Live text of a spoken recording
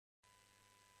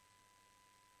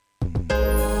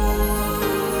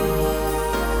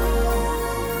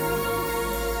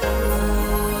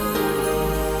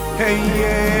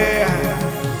yeah.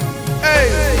 Hey,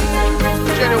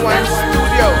 Genuine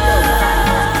Studio.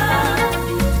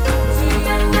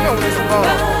 You know what it's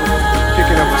about.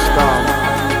 Kicking up a storm.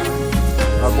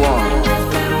 I go on.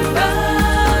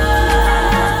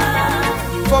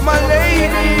 For my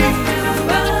lady.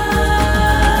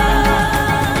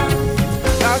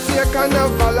 Last year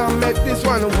carnival I met this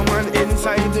one woman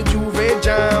inside the Juve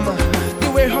jam. The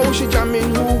way how she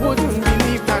jamming, who wouldn't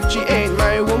believe that she ain't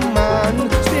my woman?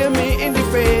 Stare me in the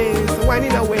face,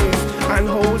 whining away and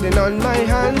holding on my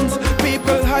hands.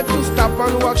 People had to stop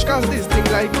and watch, cause this thing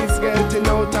like it's getting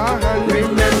out of hand.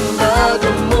 Remember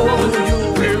the moon,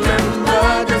 you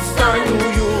remember the sun,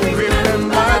 you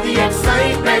remember the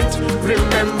excitement,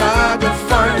 remember the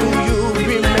fun, you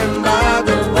remember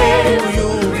the way, you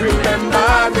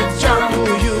remember the jump,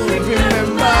 you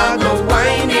remember the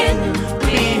whining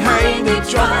behind the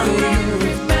drum, you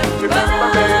remember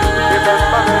me,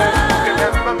 remember me,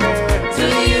 remember me. Do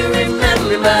you remember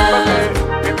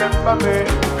me,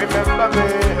 remember me?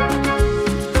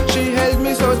 She held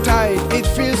me so tight, it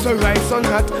feels so right, so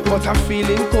hot, but I'm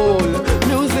feeling cold.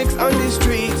 Music's on the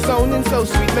street, sounding so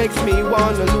sweet, makes me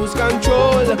wanna lose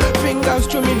control. Fingers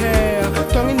through me hair,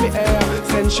 tongue in me air,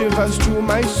 send shivers through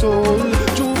my soul.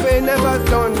 Juve never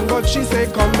done, but she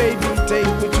said, come baby, take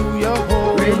me to your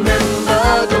home.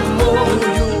 Remember the moon,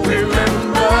 you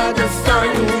remember the sun,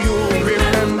 you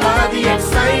remember the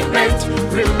excitement,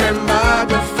 remember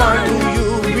the fun, you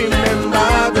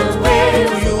remember the way,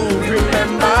 you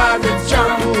remember the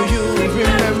jump, you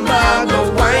remember the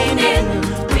whining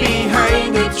behind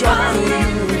the drum, you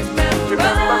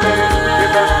remember me,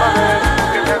 remember me,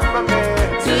 remember me.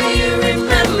 Do you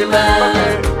remember me,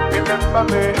 remember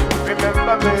me,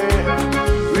 remember me?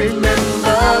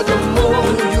 Remember the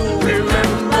moon, you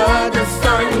remember the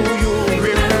sun, you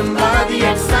remember the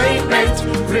excitement,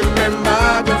 remember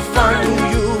the fun,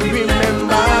 you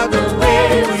remember the way,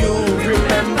 you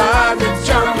remember the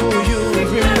jump, you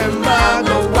remember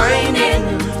the whining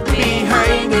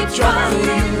behind the drum,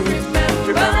 you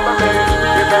remember me,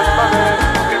 remember me,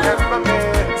 remember me.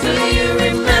 Do you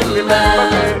remember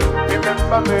me,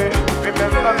 remember me,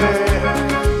 remember me?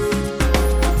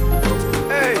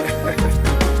 Hey,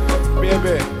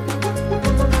 baby,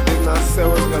 didn't I say I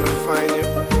was gonna find you,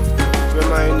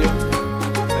 remind you,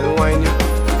 and wind you?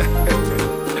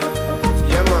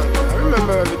 Yeah man, I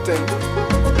remember everything.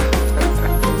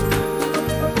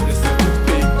 You're such a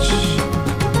bitch.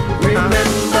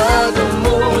 Remember the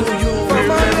moon, you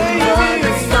remember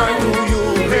the sun, you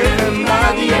remember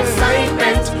the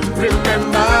excitement,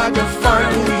 remember the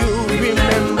fun, you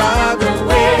remember the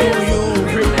way, you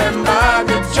remember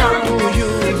the jump, you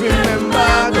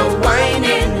remember the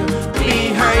whining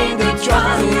behind the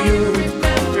drum, you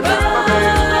remember me,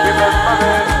 remember me,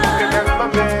 remember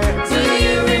me. Do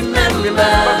you remember me,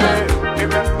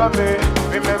 remember me,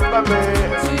 remember me?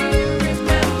 Do you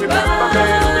remember me,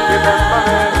 remember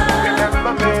me,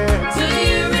 remember me? Do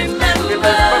you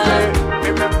remember me,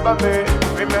 remember me,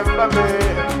 remember me?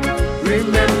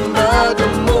 Remember the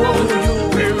moon, you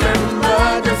remember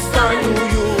the sun,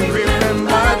 you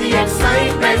remember the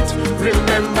excitement,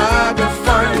 remember the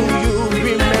fun, you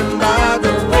remember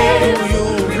the way, you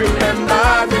remember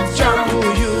the jump,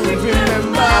 you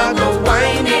remember the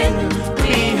whining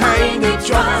behind the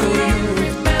drum, you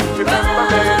remember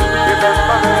me,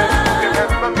 remember me,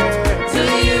 remember me? Do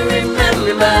you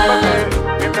remember me,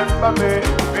 remember me,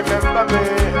 remember me?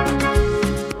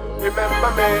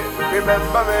 Remember me,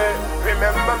 remember me,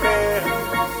 remember me.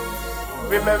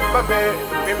 Remember me,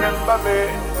 remember me,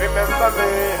 remember me.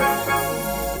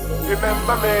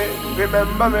 Remember me,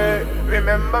 remember me,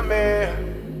 remember me.